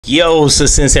Yo, so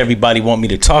since everybody want me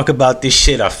to talk about this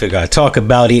shit, I figure I'd talk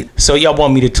about it. So y'all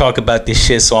want me to talk about this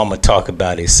shit, so I'm gonna talk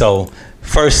about it. So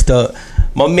first up,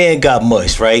 my man got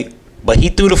mushed, right? But he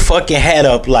threw the fucking hat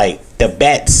up like the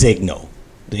bat signal.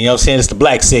 You know what I'm saying? It's the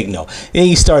black signal. Then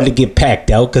he started to get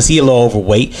packed out because he a little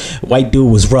overweight. White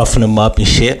dude was roughing him up and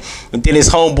shit. And then his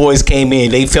homeboys came in.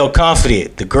 They felt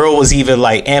confident. The girl was even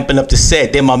like amping up the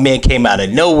set. Then my man came out of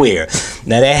nowhere.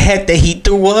 Now that hat that he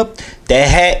threw up, that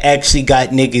hat actually got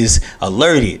niggas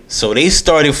alerted. So they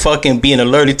started fucking being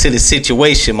alerted to the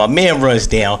situation. My man runs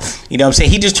down. You know what I'm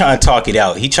saying? He just trying to talk it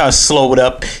out. He trying to slow it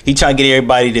up. He trying to get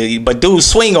everybody to, but dude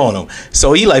swing on him.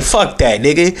 So he like, fuck that,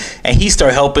 nigga. And he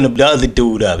start helping the other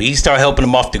dude up. He start helping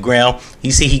him off the ground.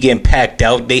 He see he getting packed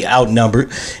out. They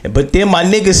outnumbered. But then my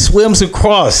nigga swims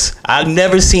across. I've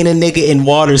never seen a nigga in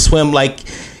water swim like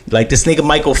this nigga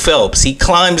Michael Phelps. He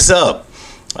climbs up.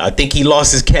 I think he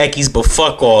lost his khakis, but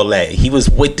fuck all that. He was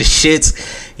with the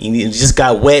shits. He just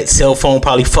got wet. Cell phone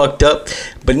probably fucked up.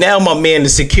 But now my man, the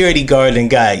security guard, he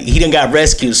done got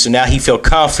rescued. So now he felt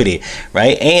confident,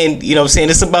 right? And, you know what I'm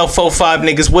saying, it's about 4-5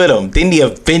 niggas with him. Then the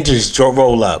Avengers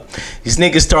roll up. These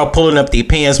niggas start pulling up their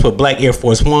pants with black Air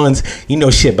Force Ones. You know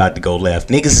shit about to go left.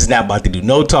 Niggas is not about to do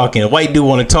no talking. A white dude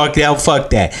want to talk it out, fuck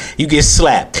that. You get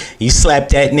slapped. You slap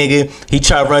that nigga. He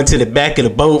try to run to the back of the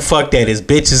boat. Fuck that. His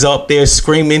bitch is up there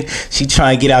screaming. She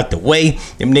trying to get out the way.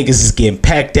 Them niggas is getting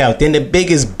packed out. Then the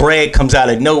biggest brag comes out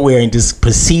of nowhere and just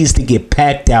proceeds to get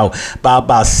packed out by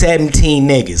about 17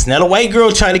 niggas. Now the white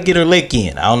girl tried to get her lick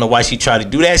in. I don't know why she tried to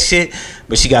do that shit,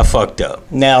 but she got fucked up.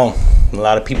 Now a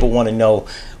lot of people want to know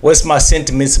what's my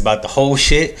sentiments about the whole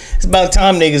shit. It's about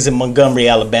time niggas in Montgomery,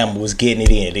 Alabama was getting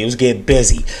it in. They was getting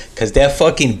busy because that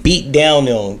fucking beat down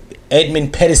on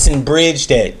Edmund Peterson Bridge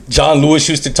that John Lewis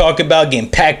used to talk about getting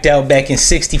packed out back in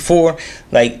 '64.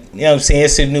 Like, you know what I'm saying?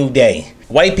 It's a new day.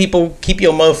 White people, keep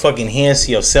your motherfucking hands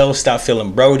to yourself. Stop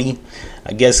feeling Brody.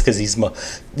 I guess because these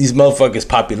motherfuckers'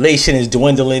 population is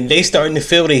dwindling. They starting to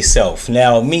feel themselves.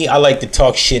 Now, me, I like to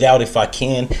talk shit out if I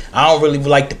can. I don't really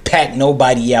like to pack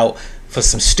nobody out for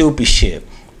some stupid shit.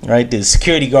 Right? The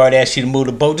security guard asked you to move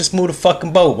the boat. Just move the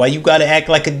fucking boat. Why you gotta act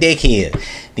like a dickhead?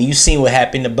 Then you seen what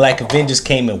happened. The Black Avengers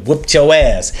came and whooped your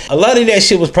ass. A lot of that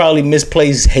shit was probably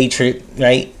misplaced hatred,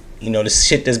 right? You know, the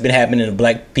shit that's been happening to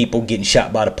black people getting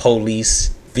shot by the police,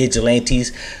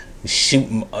 vigilantes,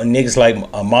 shooting niggas like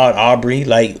Ahmaud Arbery.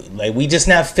 Like we just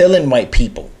not feeling white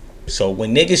people. So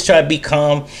when niggas try to be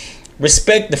calm,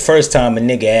 respect the first time a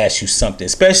nigga asks you something,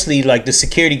 especially like the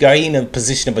security guard. He in a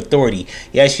position of authority.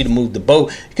 He asked you to move the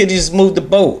boat. You could just move the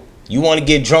boat. You want to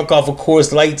get drunk off of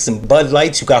Coors Lights and Bud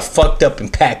Lights, you got fucked up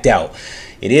and packed out.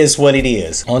 It is what it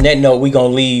is. On that note, we gonna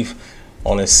leave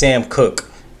on a Sam Cooke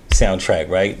soundtrack,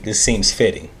 right? This seems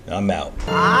fitting. I'm out.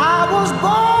 I was born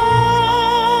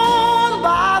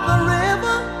by the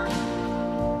river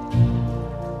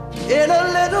in a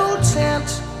little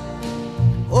tent.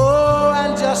 Oh,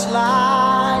 and just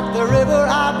like the river,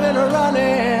 I've been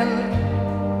running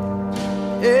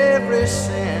ever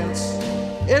since.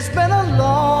 It's been a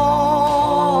long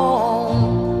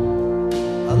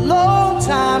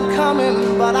time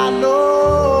coming, but I know